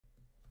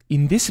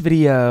In this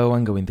video,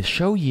 I'm going to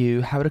show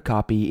you how to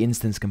copy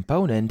instance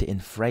component in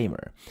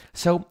Framer.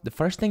 So the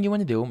first thing you want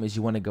to do is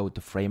you want to go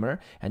to Framer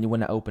and you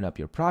want to open up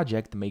your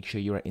project, make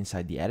sure you're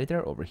inside the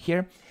editor over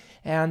here,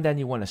 and then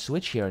you want to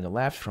switch here on the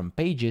left from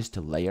pages to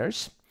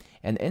layers.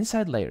 And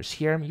inside layers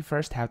here, you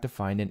first have to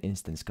find an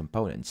instance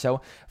component.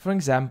 So for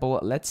example,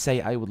 let's say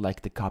I would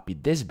like to copy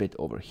this bit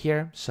over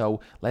here. So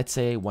let's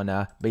say I want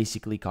to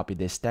basically copy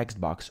this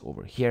text box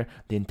over here,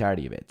 the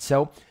entirety of it.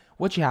 So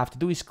what you have to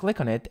do is click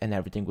on it and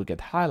everything will get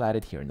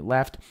highlighted here on the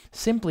left.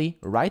 Simply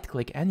right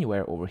click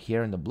anywhere over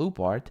here in the blue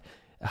part,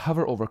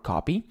 hover over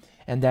copy,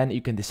 and then you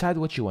can decide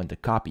what you want to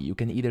copy. You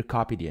can either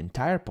copy the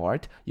entire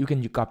part, you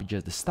copy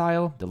just the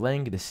style, the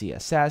link, the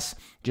CSS,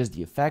 just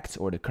the effects,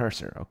 or the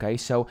cursor, okay?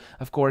 So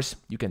of course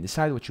you can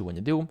decide what you want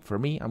to do. For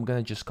me, I'm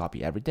gonna just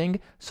copy everything,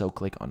 so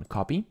click on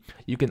copy.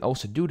 You can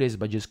also do this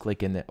by just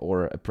clicking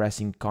or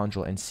pressing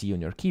Ctrl and C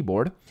on your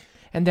keyboard.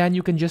 And then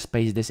you can just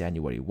paste this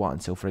anywhere you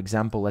want. So for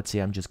example, let's say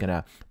I'm just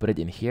gonna put it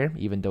in here,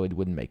 even though it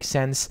wouldn't make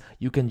sense.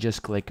 You can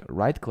just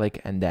right click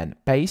and then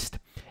paste,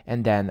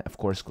 and then of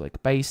course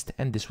click paste,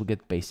 and this will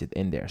get pasted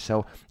in there.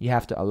 So you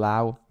have to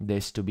allow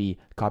this to be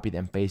copied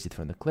and pasted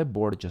from the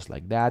clipboard just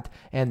like that,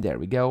 and there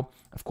we go.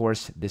 Of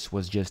course, this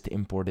was just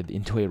imported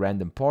into a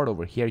random part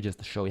over here just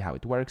to show you how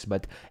it works,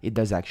 but it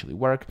does actually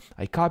work.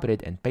 I copied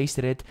it and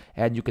pasted it,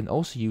 and you can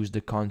also use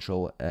the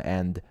Ctrl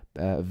and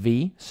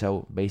V,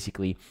 so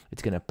basically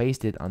it's gonna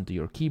paste it onto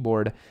your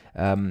keyboard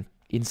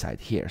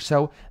inside here.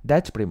 So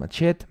that's pretty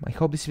much it. I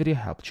hope this video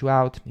helped you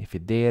out. If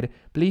it did,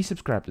 please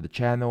subscribe to the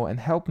channel and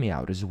help me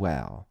out as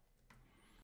well.